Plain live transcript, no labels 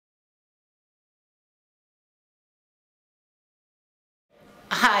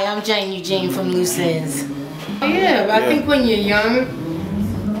Hi, I'm Eugene from Loose Ends. Yeah, but I think when you're young,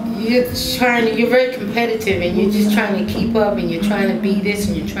 you're very competitive and you're just trying to keep up and you're trying to be this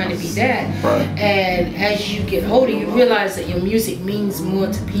and you're trying to be that. Right. And as you get older, you realize that your music means more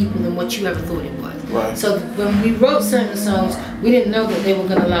to people than what you ever thought it was. Right. So when we wrote certain songs, we didn't know that they were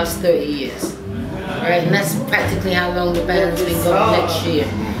going to last 30 years. Right, and that's practically how long the band's been going next year.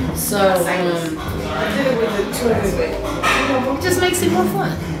 So it just makes it more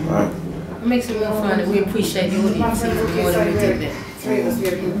fun. Right. It makes it more fun, and we appreciate the audience even more than we did then.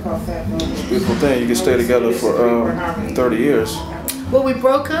 Beautiful thing. You can stay together for 30 years. Well, we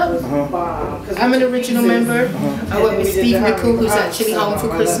broke up. I'm an original member. I went with Steve Nickel, who's actually home for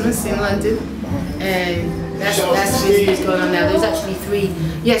Christmas in London, and that's what's going on now. There's actually 3.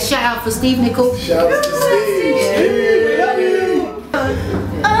 Yeah, shout out for Steve Nickel. Shout out to Steve. Yeah. Steve, we love you.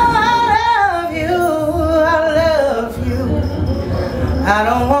 I love you. I love you. I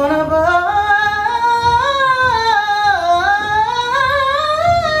don't wanna bother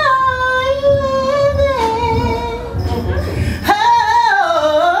you. Oh,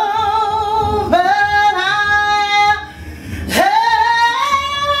 but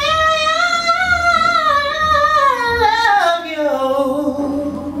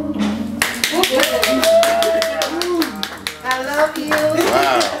I love you.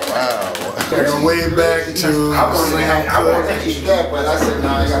 Wow. Going way back to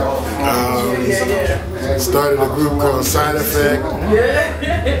started a group called Side Effect.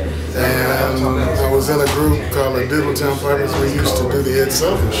 And I was in a group called the Diddletown Pipers. We used to do the Ed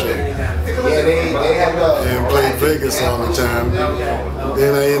Sullivan Show. And played Vegas all the time.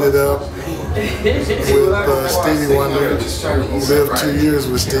 Then I ended up with Stevie Wonder. Lived 2 years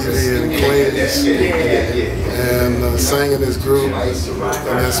with Stevie in Queens and sang in his group,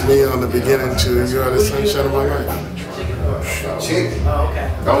 and that's me on the beginning to You Are the Sunshine of My Life.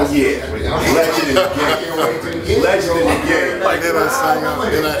 Oh yeah, legend in the game. Legend in the game. Then I sang,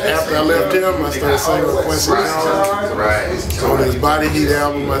 after I left him, I started singing with Quincy Jones. Right. On his Body Heat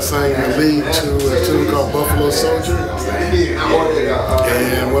album, I sang the lead to a tune called Buffalo Soldier,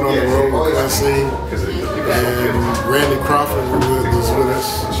 and went on the road with Quincy, and Randy Crawford was with us.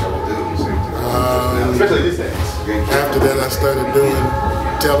 After that, I started doing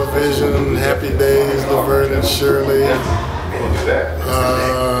television, Happy Days, Laverne and Shirley.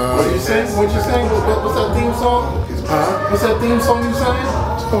 What you sang? What's that theme song? What's that theme song you sang?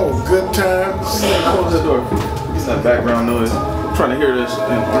 Oh, Good Times. Close the door. It's that background noise. I'm trying to hear this.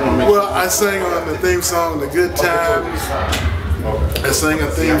 Well, I sang on the theme song, The Good Times. I sang a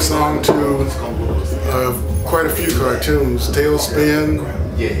theme song to quite a few cartoons. Tailspin.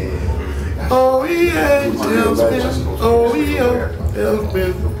 Oh yeah, Tailspin. Oh yeah,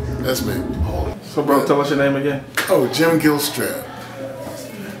 Tailspin. That's me. So, bro, tell us your name again. Oh, Jim Gilstrap.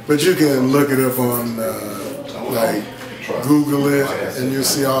 But you can look it up on, like, Google it, and you'll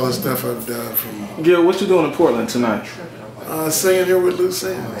see all the stuff I've done from. Gil, what you doing in Portland tonight? Singing here with Loose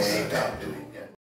Ends.